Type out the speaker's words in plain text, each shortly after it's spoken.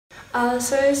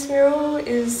So this mural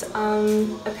is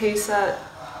a piece that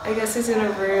I guess is in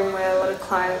a room where a lot of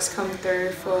clients come through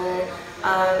for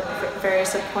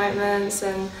various appointments,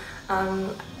 and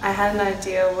I had an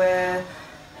idea where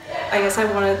I guess I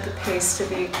wanted the piece to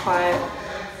be quite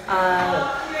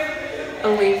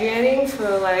alleviating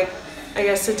for I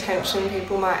guess the tension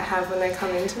people might have when they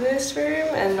come into this room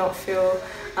and not feel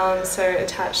so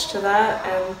attached to that.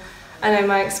 And I know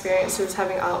my experiences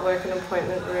having artwork in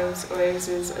appointment rooms always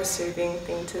is a soothing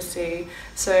thing to see.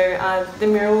 So the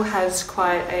mural has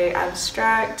quite a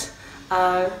abstract,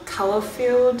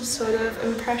 colour-filled sort of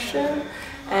impression,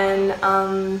 and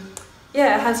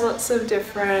yeah, it has lots of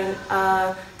different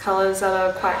colours that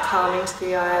are quite calming to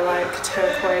the eye, like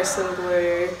turquoise and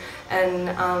blue, and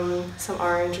some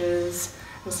oranges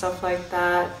and stuff like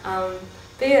that.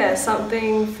 But yeah,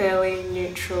 something fairly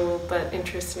neutral but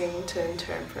interesting to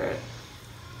interpret.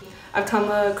 I've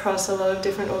come across a lot of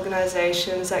different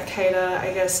organisations that cater,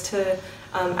 I guess, to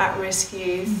at-risk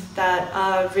youth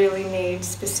that really need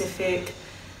specific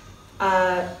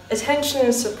attention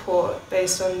and support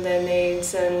based on their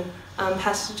needs, and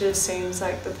Passages seems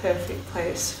like the perfect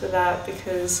place for that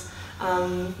because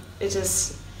it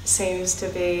just seems to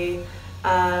be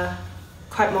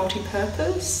quite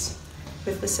multi-purpose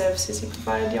with the services you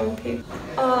provide young people.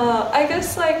 I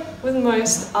guess with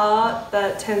most art,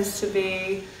 that tends to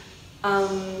be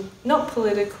not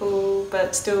political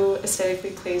but still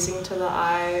aesthetically pleasing to the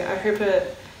eye. I hope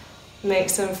it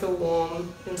makes them feel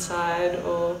warm inside,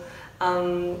 or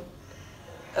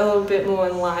a little bit more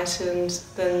enlightened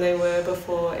than they were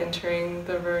before entering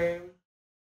the room.